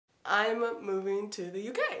I'm moving to the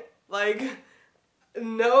UK. Like,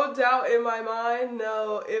 no doubt in my mind,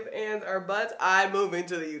 no ifs, ands, or buts, I'm moving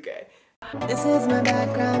to the UK. This is my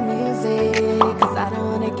background music, cause I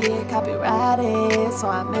don't wanna get copyrighted. So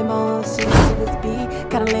I made my own shit to this beat,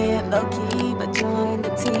 kinda lay it low key, but join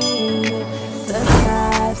the team.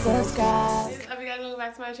 Subscribe. If you guys welcome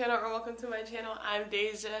back to my channel or welcome to my channel, I'm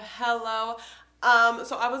DeJha. Hello.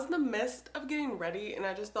 So I was in the midst of getting ready and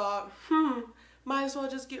I just thought, might as well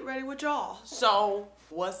just get ready with y'all. So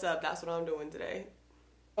what's up? That's what I'm doing today.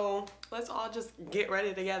 So let's all just get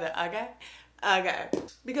ready together, okay? Okay.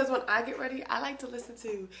 Because when I get ready, I like to listen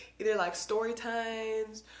to either like story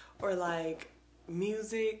times or like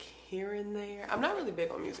music here and there. I'm not really big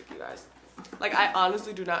on music, you guys. Like, I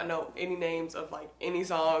honestly do not know any names of like any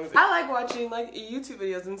songs. I like watching like YouTube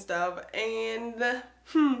videos and stuff, and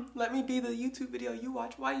let me be the YouTube video you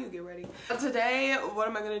watch while you get ready. Today, what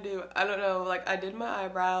am I gonna do? I don't know. Like, I did my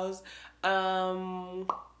eyebrows. I'm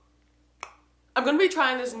gonna be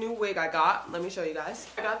trying this new wig I got. Let me show you guys.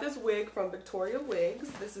 I got this wig from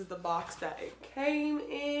Victoriaswig. This is the box that it came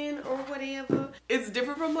in or whatever. It's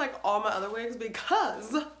different from like all my other wigs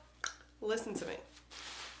because, listen to me,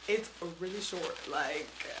 it's really short. Like,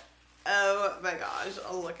 oh my gosh,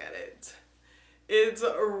 look at it. It's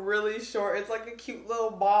really short. It's like a cute little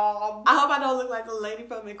bob. I hope I don't look like the lady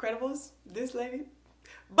from Incredibles. This lady.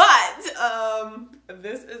 But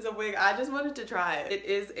this is a wig. I just wanted to try it. It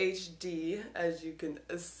is HD, as you can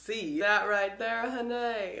see. That right there,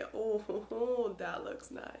 honey. Oh, that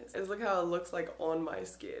looks nice. Just look how it looks like on my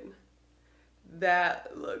skin.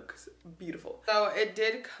 That looks beautiful. So it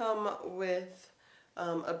did come with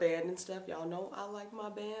a band and stuff. Y'all know I like my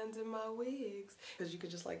bands and my wigs because you could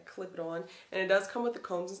just like clip it on, and it does come with the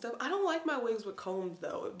combs and stuff. I don't like my wigs with combs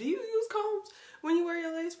though. Do you use combs when you wear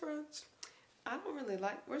your lace fronts? I don't really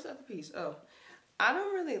like, where's the other piece? Oh, I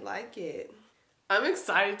don't really like it. I'm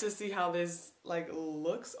excited to see how this like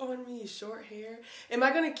looks on me. Short hair. Am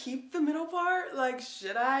I gonna keep the middle part? Like,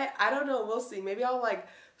 should I? I don't know. We'll see. Maybe I'll like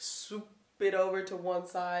swoop it over to one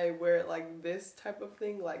side, wear it like this type of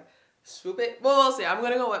thing, like swoop it. Well, we'll see. I'm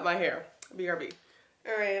gonna go wet my hair. BRB.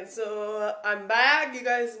 Alright, so I'm back. You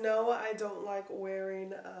guys know I don't like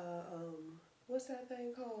wearing what's that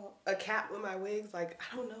thing called? A cap with my wigs. Like,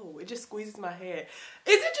 I don't know. It just squeezes my head.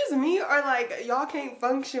 Is it just me, or like y'all can't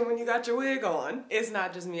function when you got your wig on? It's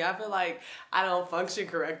not just me. I feel like I don't function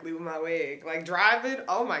correctly with my wig. Like driving,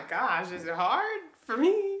 oh my gosh, is it hard for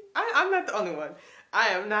me? I'm not the only one. I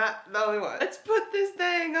am not the only one. Let's put this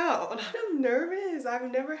thing on. I'm nervous. I've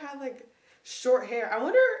never had like short hair. I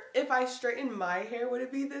wonder if I straighten my hair, would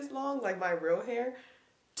it be this long? Like my real hair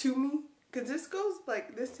to me? Cause this goes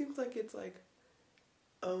like, this seems like it's like,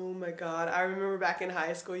 oh my God. I remember back in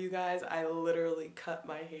high school, you guys, I literally cut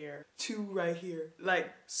my hair to right here. Like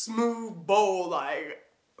smooth bowl, like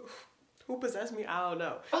who possessed me? I don't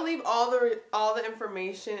know. I'll leave all the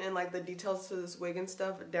information and like the details to this wig and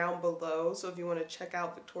stuff down below. So if you want to check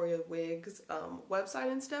out Victoriaswig's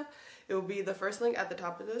website and stuff, it will be the first link at the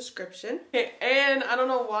top of the description. Okay, and I don't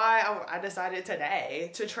know why I decided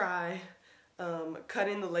today to try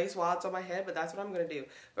cutting the lace while it's on my head, but that's what I'm gonna do.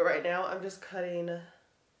 But right now I'm just cutting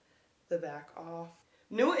the back off.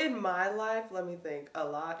 New in my life, let me think, a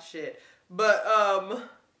lot shit. But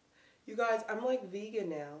you guys, I'm like vegan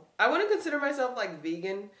now. I wouldn't consider myself like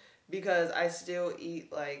vegan because I still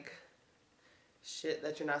eat like shit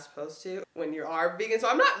that you're not supposed to when you are vegan. So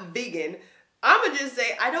I'm not vegan. I'ma just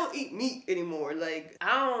say I don't eat meat anymore. Like,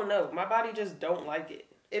 I don't know. My body just don't like it.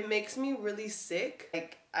 It makes me really sick.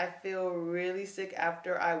 Like, I feel really sick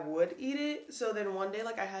after I would eat it. So then one day,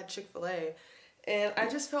 like, I had Chick-fil-A and I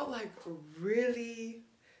just felt like really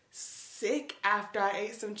sick after I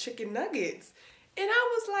ate some chicken nuggets. And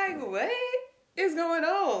I was like, what is going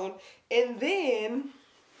on? And then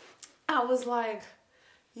I was like,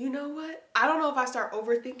 you know what? I don't know if I start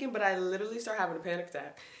overthinking, but I literally start having a panic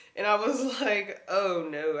attack. And I was like, oh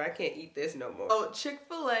no, I can't eat this no more. So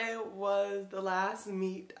Chick-fil-A was the last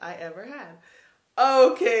meat I ever had.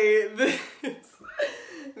 Okay, this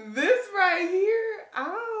right here, I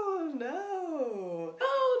don't know.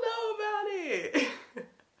 I don't know about it.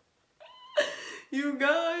 You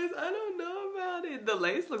guys, I don't know about it. The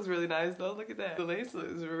lace looks really nice though. Look at that. The lace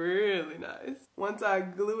looks really nice. Once I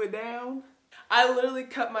glue it down, I literally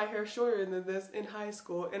cut my hair shorter than this in high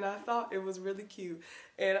school and I thought it was really cute.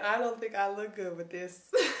 And I don't think I look good with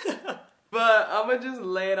this. But I'm gonna just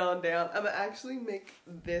lay it on down. I'm gonna actually make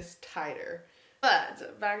this tighter.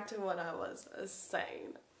 But back to what I was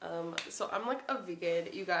saying. So I'm like a vegan,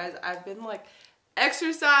 you guys. I've been like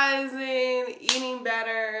exercising, eating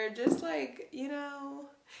better, just like, you know,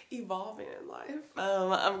 evolving in life.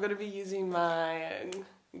 I'm gonna be using my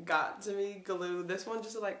Got To Be glue. This one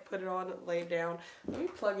just to like put it on, lay it down. Let me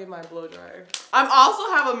plug in my blow dryer. I also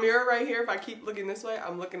have a mirror right here. If I keep looking this way,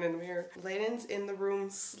 I'm looking in the mirror. Layden's in the room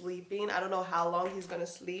sleeping. I don't know how long he's gonna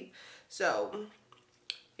sleep. So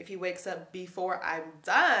if he wakes up before I'm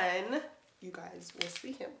done, you guys will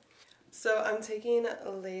see him. So I'm taking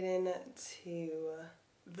Layden to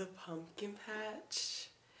the pumpkin patch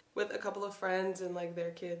with a couple of friends and like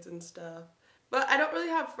their kids and stuff. But I don't really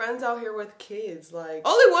have friends out here with kids. Like,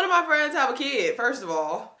 only one of my friends have a kid, first of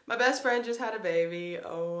all. My best friend just had a baby.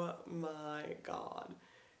 Oh my God.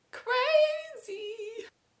 Crazy.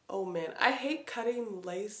 Oh man, I hate cutting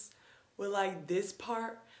lace with like this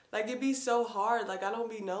part. Like it'd be so hard. Like I don't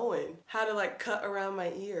be knowing how to like cut around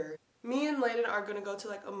my ear. Me and Layden are gonna go to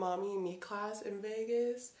like a mommy and me class in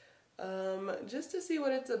Vegas. Just to see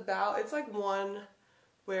what it's about. It's like one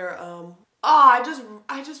where I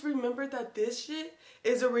just remembered that this shit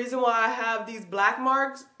is the reason why I have these black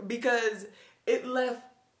marks, because it left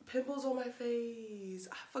pimples on my face.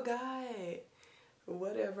 I forgot.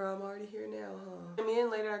 Whatever, I'm already here now, huh? Me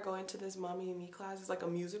and Layden are going to this mommy and me class. It's like a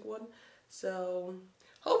music one. So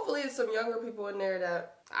hopefully it's some younger people in there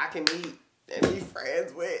that I can meet and be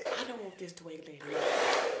friends with. I don't want this to wait later.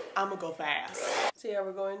 I'm gonna go fast. So yeah,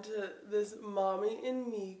 we're going to this mommy and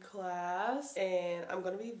me class and I'm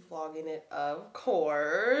gonna be vlogging it, of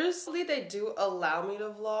course. Hopefully they do allow me to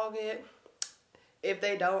vlog it. If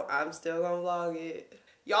they don't, I'm still gonna vlog it.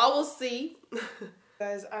 Y'all will see.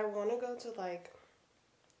 Guys, I wanna go to like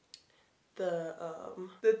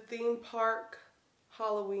the theme park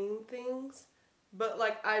Halloween things. But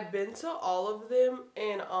like I've been to all of them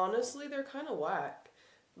and honestly they're kind of whack.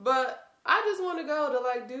 But I just want to go to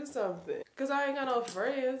like do something. Cause I ain't got no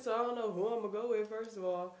friends, so I don't know who I'm gonna go with first of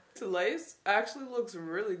all. This lace actually looks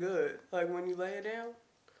really good, like when you lay it down.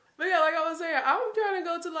 But yeah, like I was saying, I'm trying to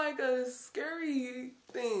go to like a scary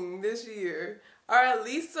thing this year. Or at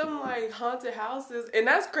least some like haunted houses. And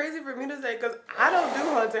that's crazy for me to say cause I don't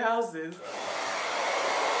do haunted houses.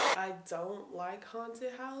 I don't like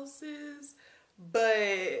haunted houses.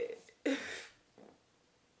 But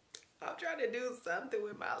I'm trying to do something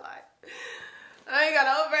with my life. I ain't got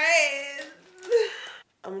no friends.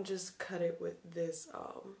 I'm just cut it with this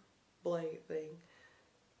blade thing.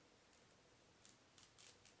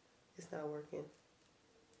 It's not working.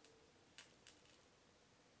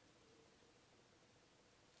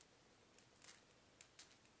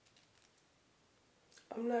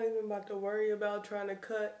 I'm not even about to worry about trying to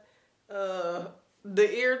cut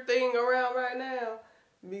the ear thing around right now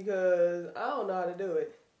because I don't know how to do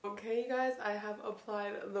it. Okay, you guys, I have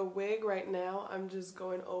applied the wig right now. I'm just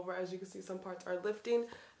going over, as you can see, some parts are lifting.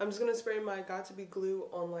 I'm just gonna spray my Got To Be glue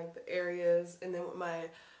on like the areas, and then with my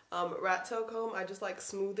rat tail comb, I just like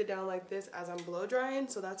smooth it down like this as I'm blow drying.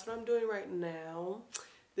 So that's what I'm doing right now.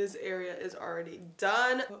 This area is already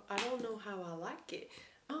done. I don't know how I like it.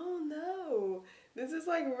 Oh no, this is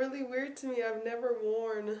like really weird to me. I've never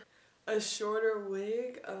worn a shorter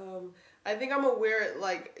wig. I think I'm gonna wear it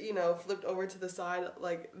like, you know, flipped over to the side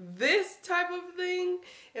like this type of thing,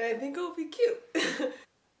 and I think it'll be cute.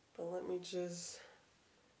 But let me just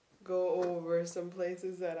go over some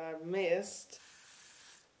places that I missed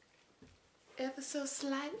ever so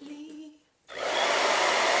slightly.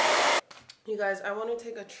 You guys, I want to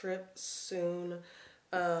take a trip soon.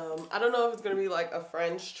 I don't know if it's gonna be like a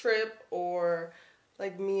French trip or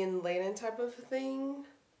like me and Layden type of thing.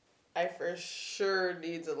 I for sure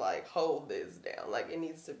need to like hold this down. Like it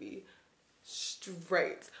needs to be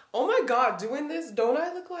straight. Oh my God, doing this, don't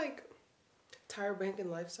I look like Tyra Banks in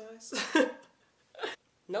life size?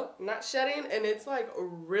 Nope, not shedding, and it's like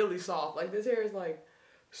really soft. Like this hair is like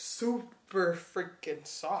super freaking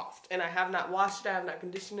soft. And I have not washed it, I have not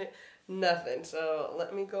conditioned it, nothing. So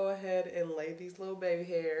let me go ahead and lay these little baby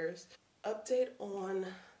hairs. Update on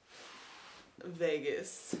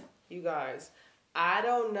Vegas, you guys. I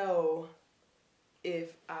don't know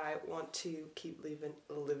if I want to keep living.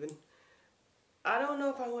 I don't know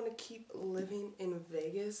if I want to keep living in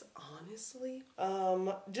Vegas, honestly.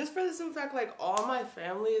 Just for the simple fact, like all my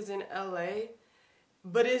family is in LA,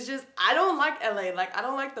 but it's just, I don't like LA. Like I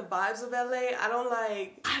don't like the vibes of LA. I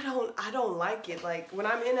don't like it. Like when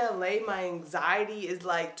I'm in LA, my anxiety is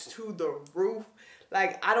like to the roof.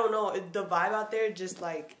 Like, I don't know, the vibe out there just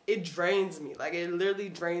like, it drains me. Like, it literally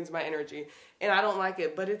drains my energy. And I don't like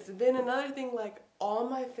it. But it's been another thing, like, all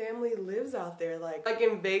my family lives out there. Like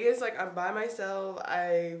in Vegas, like, I'm by myself.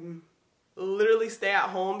 I literally stay at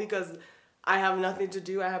home because I have nothing to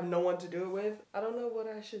do. I have no one to do it with. I don't know what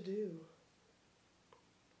I should do.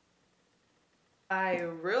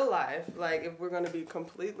 Real life, like if we're gonna be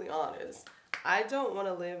completely honest, I don't want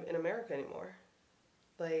to live in America anymore.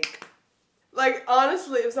 Like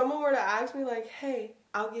honestly, if someone were to ask me like, hey,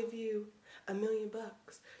 I'll give you $1 million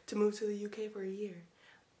to move to the UK for a year,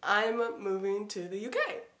 I'm moving to the UK.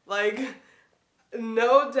 Like,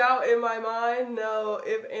 no doubt in my mind, no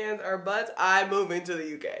ifs, ands, or buts, I'm moving to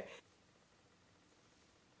the UK.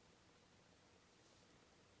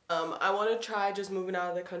 I want to try just moving out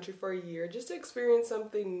of the country for a year just to experience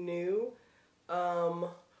something new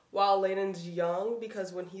while Layden's young,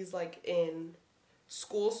 because when he's like in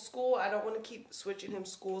school, I don't want to keep switching him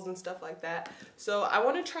schools and stuff like that. So I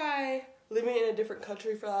want to try living in a different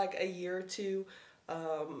country for like a year or two,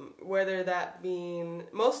 whether that being,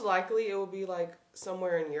 most likely it will be like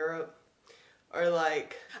somewhere in Europe, or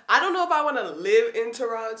like, I don't know if I want to live in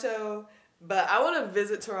Toronto, but I want to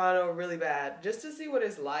visit Toronto really bad just to see what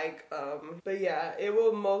it's like. But yeah, it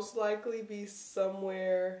will most likely be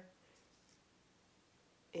somewhere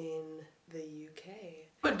in the UK.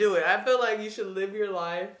 I'm gonna do it. I feel like you should live your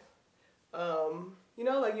life. You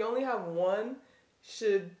know, like you only have one.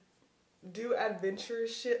 Should do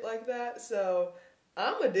adventurous shit like that. So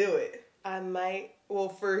I'm gonna do it. I might, well,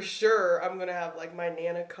 for sure, I'm gonna have like my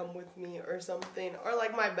Nana come with me or something, or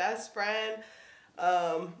like my best friend.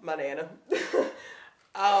 My Nana.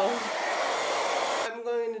 I'm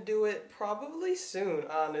going to do it probably soon,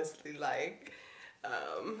 honestly, like,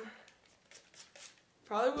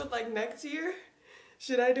 probably with like next year.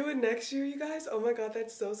 Should I do it next year, you guys? Oh my god,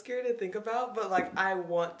 that's so scary to think about, but like, I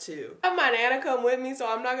want to. I have my Nana come with me, so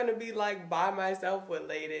I'm not gonna be like by myself with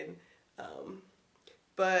Layden,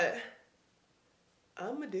 but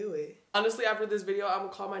I'm gonna do it. Honestly, after this video, I'm gonna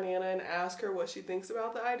call my Nana and ask her what she thinks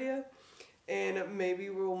about the idea. And maybe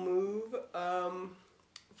we'll move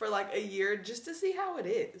for like a year just to see how it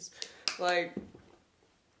is. Like,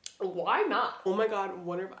 why not? Oh my god,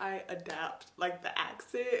 wonder if I adapt like the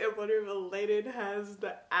accent, and wonder if Layden has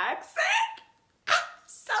the accent.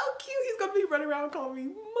 So cute. He's gonna be running around calling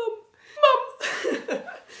me mom.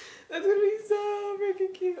 That's gonna be so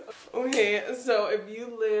freaking cute. Okay, so if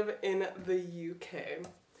you live in the UK,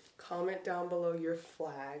 comment down below your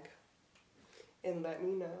flag and let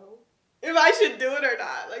me know if I should do it or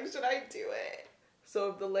not. Like, should I do it? So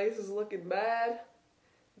if the lace is looking bad,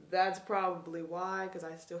 that's probably why, because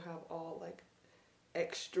I still have all like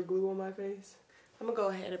extra glue on my face. I'm gonna go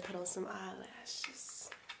ahead and put on some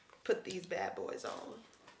eyelashes. Put these bad boys on.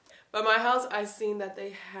 But my house, I seen that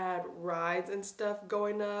they had rides and stuff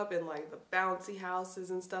going up, and like the bouncy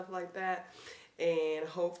houses and stuff like that. And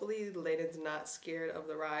hopefully Layden's not scared of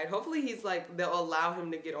the ride. Hopefully he's like, they'll allow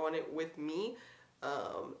him to get on it with me.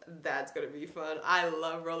 That's gonna be fun. I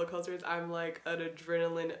love roller coasters. I'm like an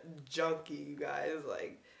adrenaline junkie, you guys.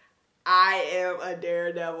 Like, I am a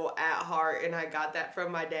daredevil at heart, and I got that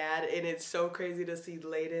from my dad. And it's so crazy to see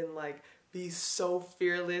Layden like be so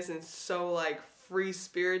fearless and so like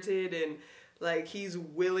free-spirited, and like he's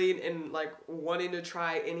willing and like wanting to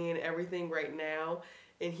try any and everything right now.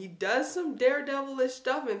 And he does some daredevilish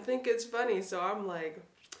stuff and think it's funny. So I'm like,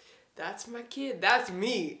 that's my kid. That's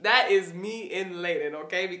me. That is me in Layden,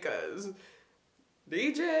 okay? Because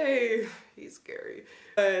DeJha, he's scary.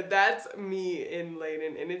 That's me in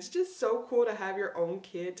Layden. And it's just so cool to have your own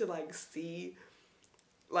kid to like see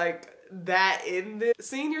like that in this.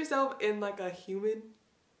 Seeing yourself in like a human,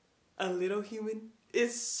 a little human,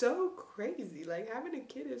 is so crazy. Like, having a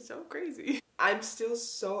kid is so crazy. I'm still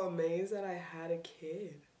so amazed that I had a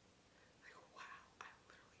kid.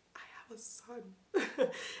 A son.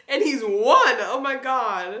 And he's 1. Oh my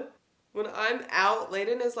god. When I'm out,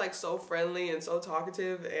 Layden is like so friendly and so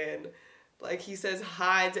talkative, and like he says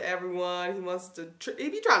hi to everyone. He wants to he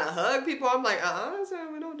be trying to hug people. I'm like,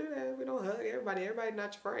 son, we don't do that. We don't hug everybody. Everybody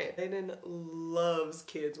not your friend. Layden loves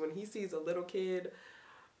kids. When he sees a little kid,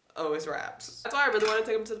 oh, it's raps. That's why I really want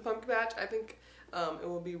to take him to the pumpkin patch. I think it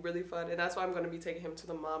will be really fun, and that's why I'm going to be taking him to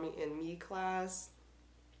the Mommy and Me class.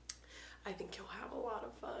 I think he'll have a lot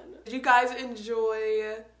of fun. Did you guys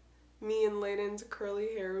enjoy me and Layden's curly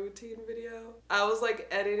hair routine video? I was like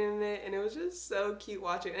editing it, and it was just so cute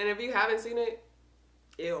watching. And if you haven't seen it,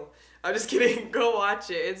 ew. I'm just kidding. Go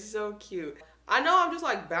watch it. It's so cute. I know I'm just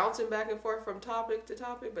like bouncing back and forth from topic to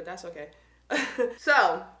topic, but that's okay.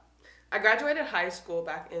 So, I graduated high school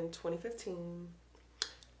back in 2015.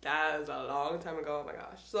 That was a long time ago. Oh my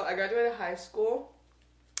gosh. So I graduated high school.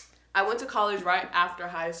 I went to college right after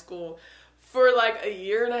high school for like 1.5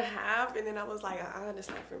 years, and then I was like, it's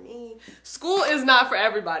not for me. School is not for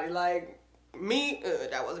everybody. Like, me,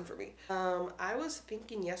 that wasn't for me. I was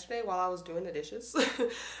thinking yesterday while I was doing the dishes,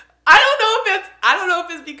 I don't know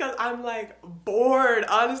if it's because I'm like bored,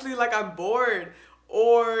 honestly, like I'm bored,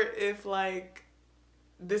 or if like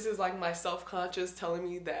this is like my self-conscious telling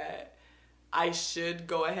me that I should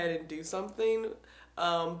go ahead and do something.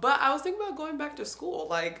 But I was thinking about going back to school.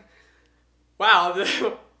 Like, wow,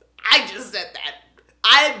 I just said that.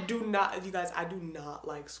 I do not, you guys, I do not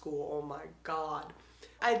like school. Oh my God.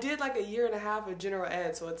 I did like a year and a half of general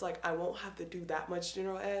ed, so it's like I won't have to do that much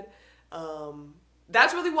general ed.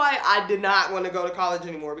 That's really why I did not want to go to college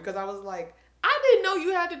anymore, because I was like, I didn't know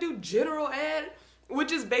you had to do general ed,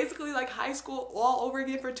 which is basically like high school all over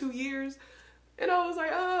again for 2 years. And I was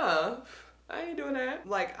like, I ain't doing that.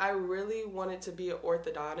 Like, I really wanted to be an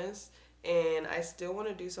orthodontist, and I still want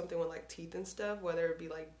to do something with like teeth and stuff, whether it be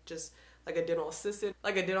like just like a dental assistant,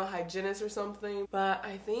 like a dental hygienist or something. But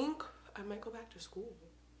I think I might go back to school.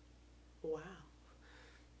 Wow.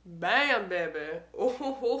 Bam, baby.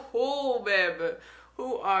 Oh, baby.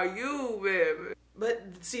 Who are you, baby? But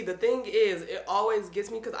see, the thing is, it always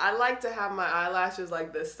gets me because I like to have my eyelashes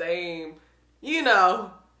like the same, you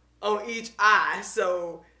know, on each eye.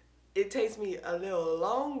 So it takes me a little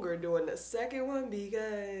longer doing the second one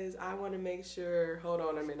because I want to make sure, hold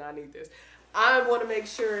on a minute, I need this. I want to make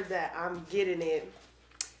sure that I'm getting it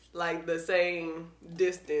like the same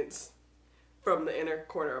distance from the inner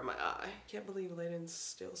corner of my eye. Can't believe Layden's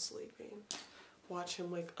still sleeping. Watch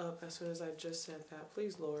him wake up as soon as I just said that.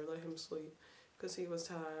 Please, Lord, let him sleep because he was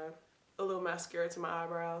tired. A little mascara to my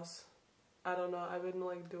eyebrows. I don't know. I've been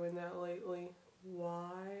like doing that lately.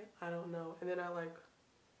 Why? I don't know. And then I like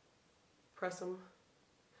press them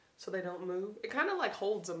so they don't move. It kind of like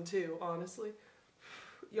holds them too, honestly.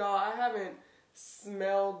 Y'all, I haven't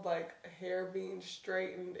smelled like hair being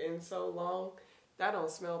straightened in so long. That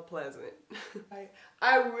don't smell pleasant.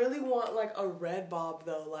 I really want like a red bob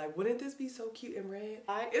though. Like, wouldn't this be so cute in red?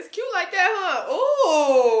 It's cute like that, huh?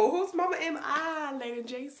 Oh, who's Mama M.I. Lady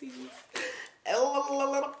JC?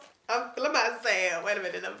 I'm feeling myself. Wait a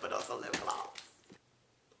minute, let me put on some lip gloss.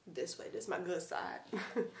 This way, this is my good side.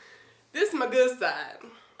 This is my good side.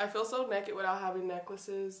 I feel so naked without having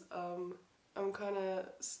necklaces. I'm kind of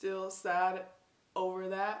still sad over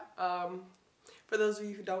that. For those of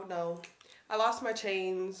you who don't know, I lost my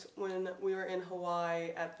chains when we were in Hawaii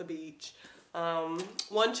at the beach.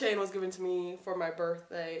 One chain was given to me for my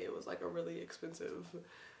birthday. It was like a really expensive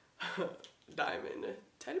diamond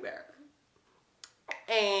teddy bear.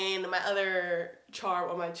 And my other charm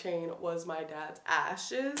on my chain was my dad's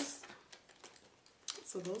ashes.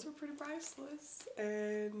 So those were pretty priceless,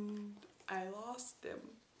 and I lost them.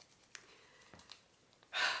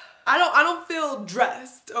 I don't feel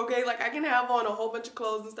dressed, okay? Like, I can have on a whole bunch of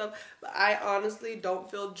clothes and stuff, but I honestly don't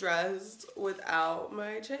feel dressed without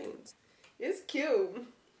my chains. It's cute.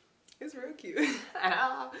 It's real cute.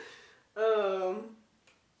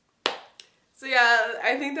 So yeah,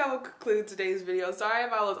 I think that will conclude today's video. Sorry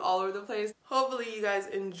if I was all over the place. Hopefully you guys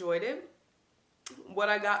enjoyed it. What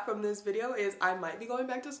I got from this video is I might be going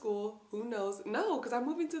back to school. Who knows? No, because I'm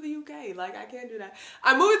moving to the UK. Like, I can't do that.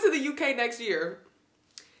 I'm moving to the UK next year.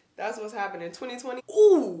 That's what's happening. 2020.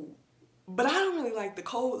 Ooh, but I don't really like the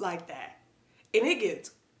cold like that. And it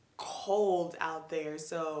gets cold out there.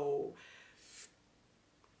 So,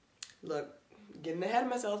 look, getting ahead of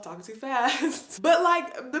myself, talking too fast. But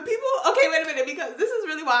like the people, okay, wait a minute, because this is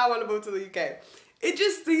really why I want to move to the UK. It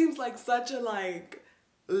just seems like such a like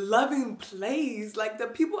loving place. Like the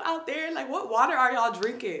people out there, like what water are y'all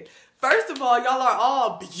drinking? First of all, y'all are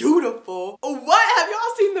all beautiful. What? Have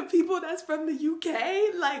y'all seen the people that's from the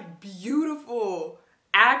UK? Like, beautiful.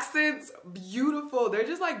 Accents, beautiful. They're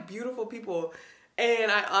just, like, beautiful people.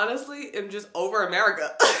 And I honestly am just over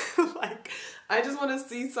America. Like, I just want to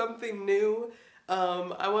see something new.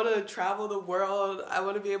 I want to travel the world. I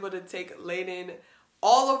want to be able to take Layden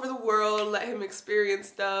all over the world, let him experience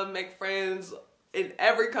stuff, make friends in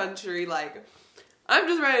every country. Like, I'm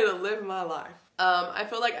just ready to live my life. I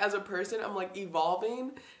feel like as a person, I'm like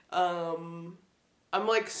evolving. I'm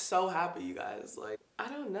like so happy, you guys. Like, I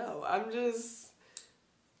don't know. I'm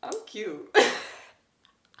cute.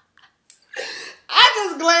 I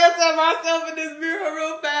just glanced at myself in this mirror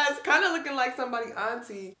real fast. Kind of looking like somebody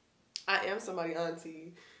auntie. I am somebody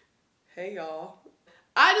auntie. Hey, y'all.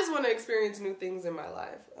 I just want to experience new things in my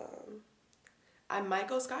life. I might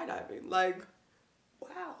go skydiving. Like,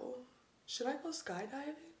 wow. Should I go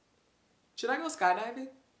skydiving? Should I go skydiving?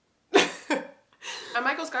 I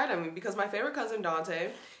might go skydiving because my favorite cousin,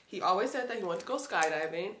 Dante, he always said that he wanted to go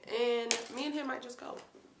skydiving, and me and him might just go.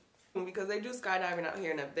 Because they do skydiving out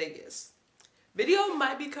here in Vegas. Video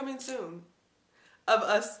might be coming soon of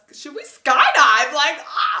us. Should we skydive? Like,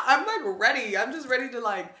 I'm like ready. I'm just ready to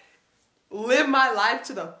like live my life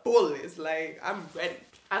to the fullest. Like, I'm ready.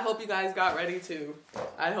 I hope you guys got ready too.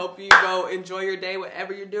 I hope you go enjoy your day,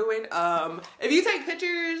 whatever you're doing. If you take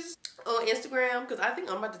pictures on Instagram, because I think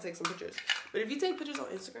I'm about to take some pictures, but if you take pictures on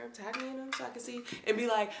Instagram, tag me in them so I can see and be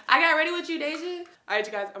like, I got ready with you, DeJha. All right,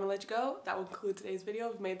 you guys, I'm gonna let you go. That will conclude today's video.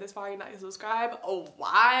 If you made this far, you're not yet subscribed. Oh,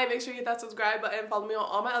 why? Make sure you hit that subscribe button. Follow me on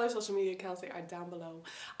all my other social media accounts. They are down below.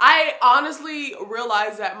 I honestly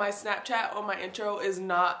realized that my Snapchat on my intro is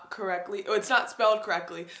not correctly, or it's not spelled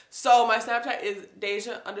correctly. So my Snapchat is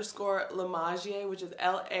DeJha_Lamachea, which is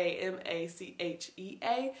Lamachea.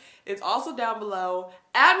 It's also down below.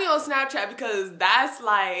 Add me on Snapchat because that's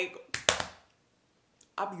like,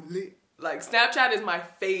 I'll be lit. Like, Snapchat is my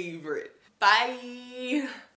favorite. Bye.